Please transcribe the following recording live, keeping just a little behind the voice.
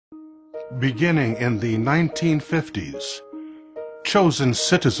Beginning in the 1950s, chosen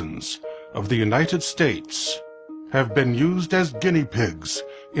citizens of the United States have been used as guinea pigs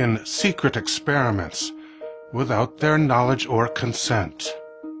in secret experiments without their knowledge or consent.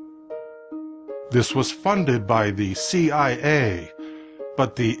 This was funded by the CIA,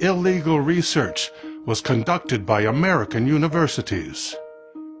 but the illegal research was conducted by American universities,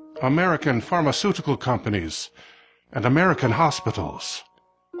 American pharmaceutical companies, and American hospitals.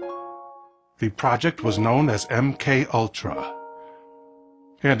 The project was known as MK-Ultra,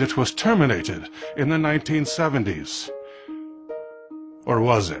 and it was terminated in the 1970s. Or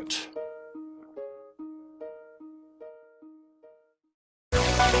was it?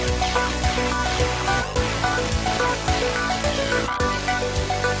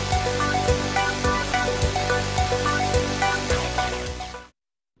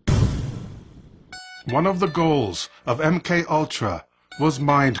 One of the goals of MK-Ultra was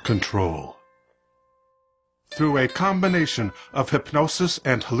mind control. Through a combination of hypnosis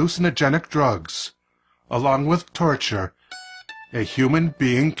and hallucinogenic drugs, along with torture, a human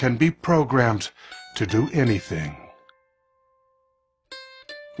being can be programmed to do anything.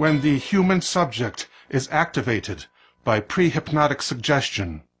 When the human subject is activated by pre-hypnotic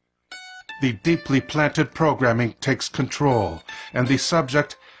suggestion, the deeply planted programming takes control, and the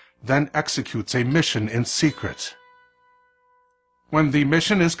subject then executes a mission in secret. When the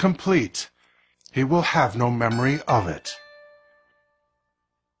mission is complete, he will have no memory of it.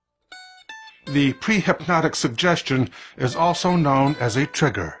 The pre-hypnotic suggestion is also known as a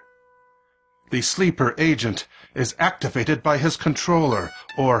trigger. The sleeper agent is activated by his controller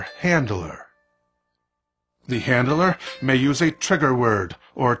or handler. The handler may use a trigger word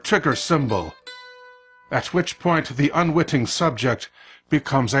or trigger symbol, at which point the unwitting subject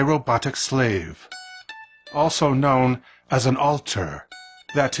becomes a robotic slave, also known as an alter,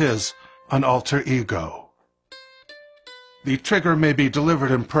 that is, an alter ego. The trigger may be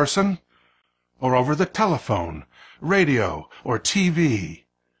delivered in person, or over the telephone, radio, or TV.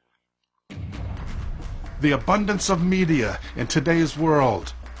 The abundance of media in today's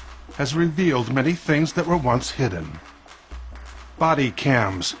world has revealed many things that were once hidden. Body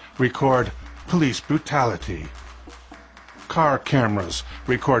cams record police brutality. Car cameras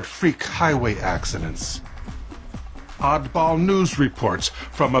record freak highway accidents. Oddball news reports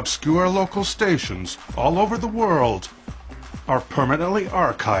from obscure local stations all over the world are permanently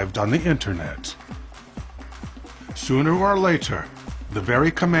archived on the internet. Sooner or later, the very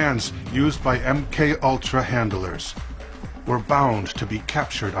commands used by MK-Ultra handlers were bound to be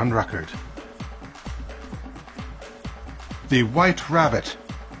captured on record. The White Rabbit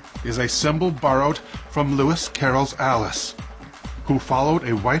is a symbol borrowed from Lewis Carroll's Alice, who followed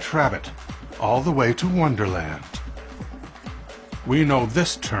a white rabbit all the way to Wonderland. We know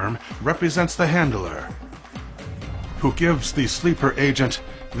this term represents the handler, who gives the sleeper agent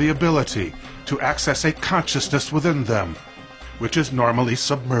the ability to access a consciousness within them, which is normally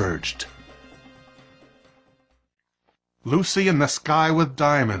submerged. Lucy in the Sky with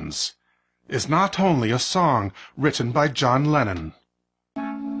Diamonds is not only a song written by John Lennon.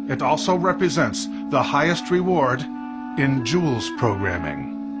 It also represents the highest reward in Jules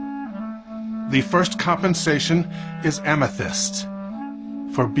programming. The first compensation is Amethyst,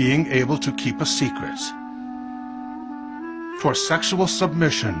 for being able to keep a secret. For sexual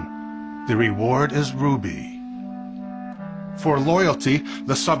submission, the reward is Ruby. For loyalty,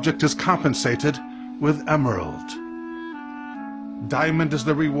 the subject is compensated with Emerald. Diamond is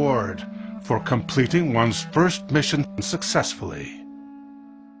the reward for completing one's first mission successfully.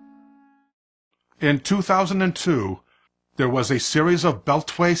 In 2002, there was a series of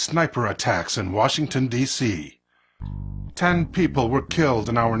Beltway sniper attacks in Washington, D.C. 10 people were killed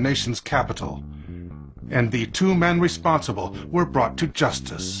in our nation's capital, and the 2 men responsible were brought to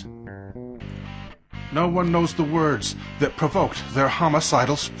justice. No one knows the words that provoked their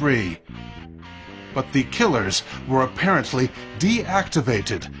homicidal spree, but the killers were apparently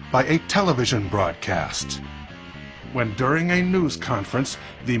deactivated by a television broadcast, when during a news conference,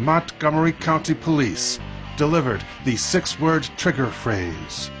 the Montgomery County Police delivered the 6-word trigger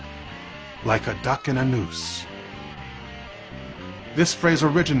phrase, "like a duck in a noose." This phrase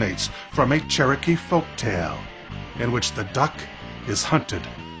originates from a Cherokee folk tale, in which the duck is hunted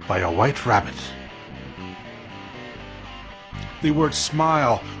by a white rabbit. The word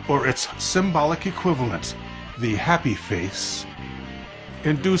smile, or its symbolic equivalent, the happy face,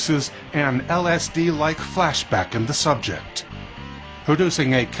 induces an LSD-like flashback in the subject,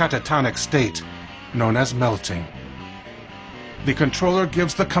 producing a catatonic state known as melting. The controller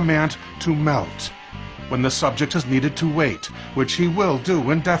gives the command to melt when the subject is needed to wait, which he will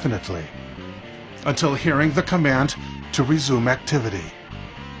do indefinitely. until hearing the command to resume activity.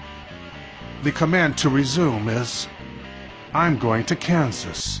 The command to resume is, "I'm going to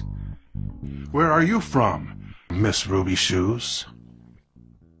Kansas." "Where are you from, Miss Ruby Shoes?"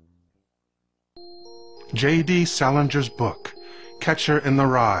 J.D. Salinger's book, Catcher in the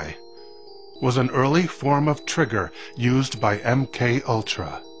Rye, was an early form of trigger used by MK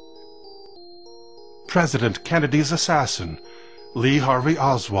Ultra. President Kennedy's assassin, Lee Harvey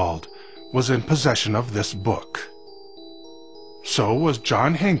Oswald, was in possession of this book. So was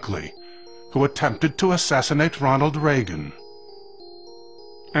John Hinckley, who attempted to assassinate Ronald Reagan.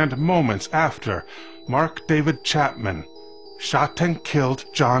 And moments after, Mark David Chapman shot and killed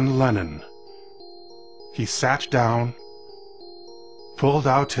John Lennon. He sat down, pulled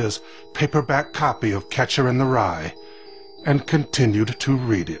out his paperback copy of Catcher in the Rye, and continued to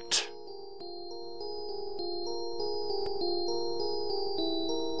read it.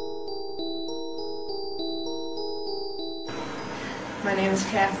 My name is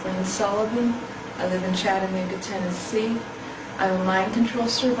Kathleen Sullivan. I live in Chattanooga, Tennessee. I'm a mind control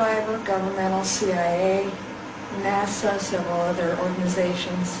survivor, governmental, CIA, NASA, several other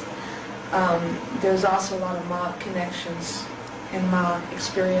organizations. There's also a lot of mob connections in my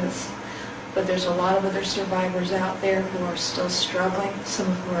experience, but there's a lot of other survivors out there who are still struggling, some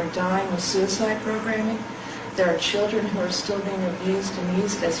of whom are dying with suicide programming. There are children who are still being abused and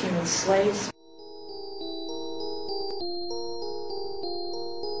used as human slaves